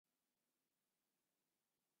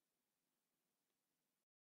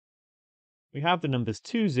We have the numbers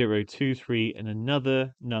 2, 0, 2, 3, and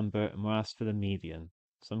another number, and we're asked for the median.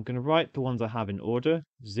 So I'm going to write the ones I have in order,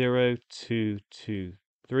 0, 2, 2,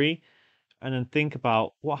 3, and then think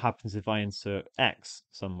about what happens if I insert x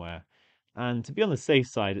somewhere. And to be on the safe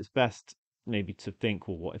side, it's best maybe to think,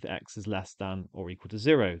 well, what if x is less than or equal to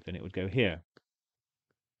 0? Then it would go here.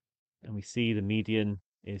 And we see the median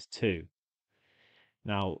is 2.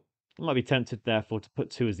 Now, I might be tempted, therefore, to put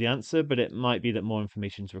 2 as the answer, but it might be that more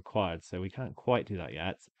information is required, so we can't quite do that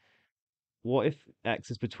yet. What if x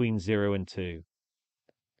is between 0 and 2?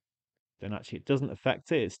 Then actually it doesn't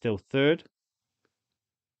affect it, it's still third.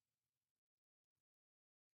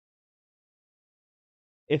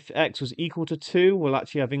 If x was equal to 2, well,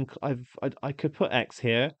 actually I could put x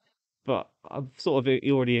here, but I've sort of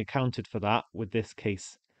already accounted for that with this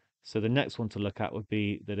case. So the next one to look at would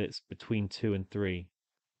be that it's between 2 and 3.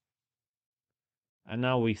 And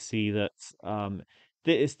now we see that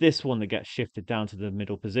it's this one that gets shifted down to the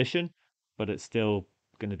middle position, but it's still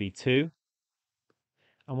going to be 2.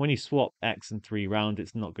 And when you swap x and 3 round,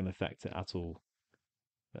 it's not going to affect it at all.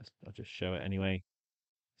 I'll just show it anyway.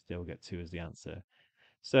 Still get 2 as the answer.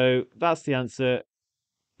 So that's the answer.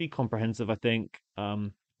 Be comprehensive, I think.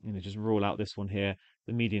 Just rule out this one here.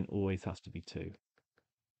 The median always has to be 2.